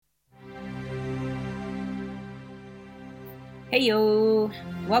Hey yo,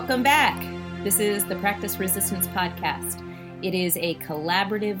 welcome back. This is the Practice Resistance Podcast. It is a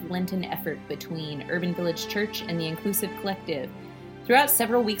collaborative Lenten effort between Urban Village Church and the Inclusive Collective. Throughout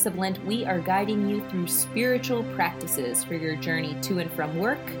several weeks of Lent, we are guiding you through spiritual practices for your journey to and from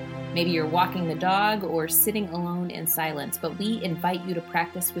work. Maybe you're walking the dog or sitting alone in silence, but we invite you to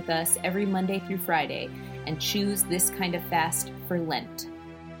practice with us every Monday through Friday and choose this kind of fast for Lent.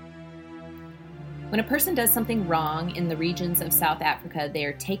 When a person does something wrong in the regions of South Africa, they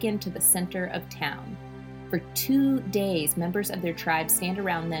are taken to the center of town. For 2 days, members of their tribe stand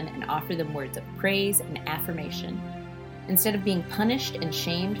around them and offer them words of praise and affirmation. Instead of being punished and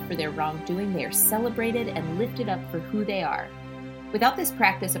shamed for their wrongdoing, they are celebrated and lifted up for who they are. Without this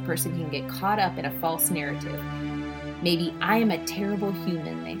practice, a person can get caught up in a false narrative. Maybe I am a terrible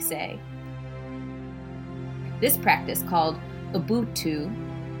human, they say. This practice, called Ubuntu,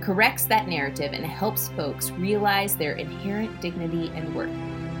 corrects that narrative and helps folks realize their inherent dignity and worth.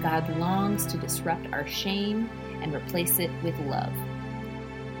 God longs to disrupt our shame and replace it with love.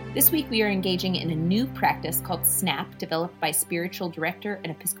 This week we are engaging in a new practice called SNAP, developed by spiritual director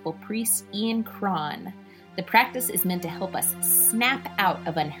and Episcopal priest Ian Cron. The practice is meant to help us snap out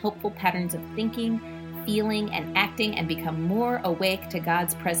of unhelpful patterns of thinking, feeling, and acting and become more awake to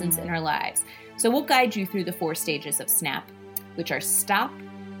God's presence in our lives. So we'll guide you through the 4 stages of SNAP, which are stop,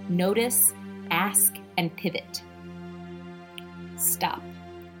 notice, ask, and pivot. Stop.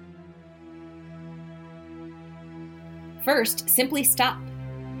 First, simply stop.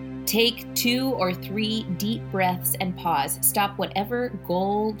 Take 2 or 3 deep breaths and pause. Stop whatever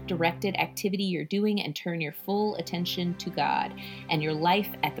goal-directed activity you're doing and turn your full attention to God and your life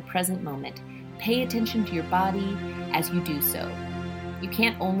at the present moment. Pay attention to your body as you do so. You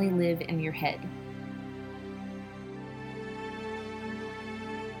can't only live in your head.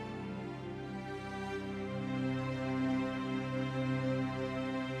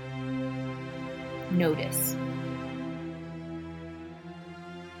 Notice.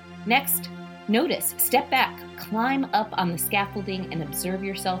 Next, notice. Step back, climb up on the scaffolding, and observe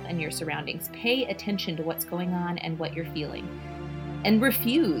yourself and your surroundings. Pay attention to what's going on and what you're feeling. And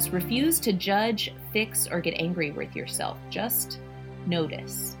refuse. Refuse to judge, fix, or get angry with yourself. Just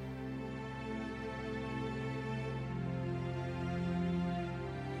notice.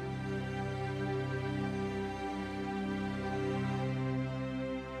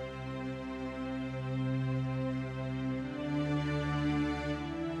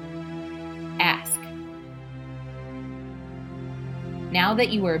 Ask. Now that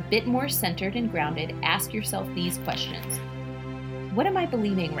you are a bit more centered and grounded, ask yourself these questions. What am I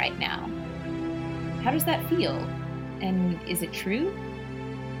believing right now? How does that feel? And is it true?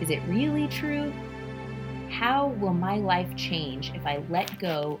 Is it really true? How will my life change if I let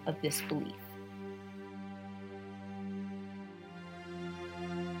go of this belief?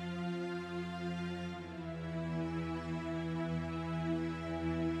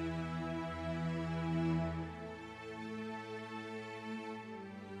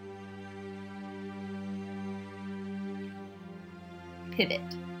 Pivot.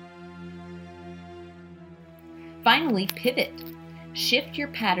 Finally, pivot. Shift your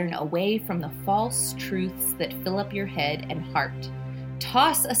pattern away from the false truths that fill up your head and heart.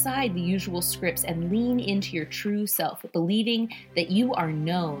 Toss aside the usual scripts and lean into your true self, believing that you are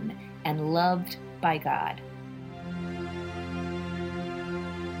known and loved by God.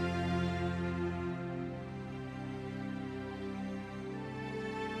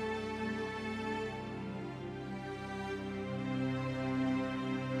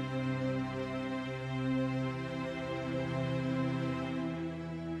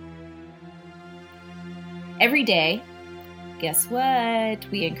 Every day, guess what?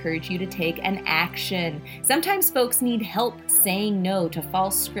 We encourage you to take an action. Sometimes folks need help saying no to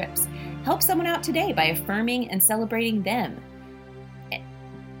false scripts. Help someone out today by affirming and celebrating them.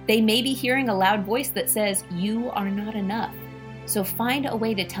 They may be hearing a loud voice that says, "You are not enough." So find a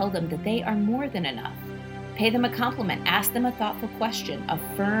way to tell them that they are more than enough. Pay them a compliment. Ask them a thoughtful question.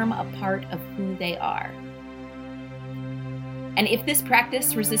 Affirm a part of who they are. And if this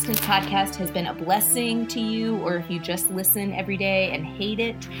Practice Resistance podcast has been a blessing to you, or if you just listen every day and hate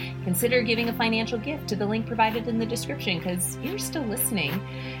it, consider giving a financial gift to the link provided in the description, because you're still listening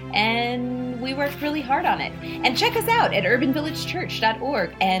and we worked really hard on it. And check us out at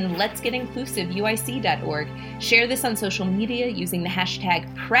urbanvillagechurch.org and letsgetinclusiveuic.org. Share this on social media using the hashtag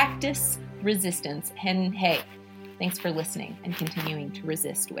 #PracticeResistance. And hey, thanks for listening and continuing to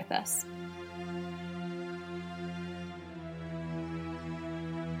resist with us.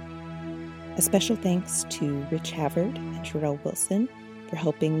 A special thanks to Rich Havard and Jarrell Wilson for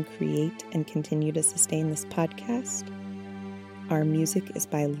helping create and continue to sustain this podcast. Our music is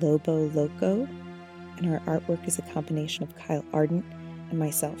by Lobo Loco, and our artwork is a combination of Kyle Ardent and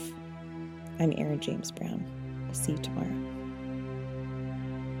myself. I'm Erin James Brown. We'll see you tomorrow.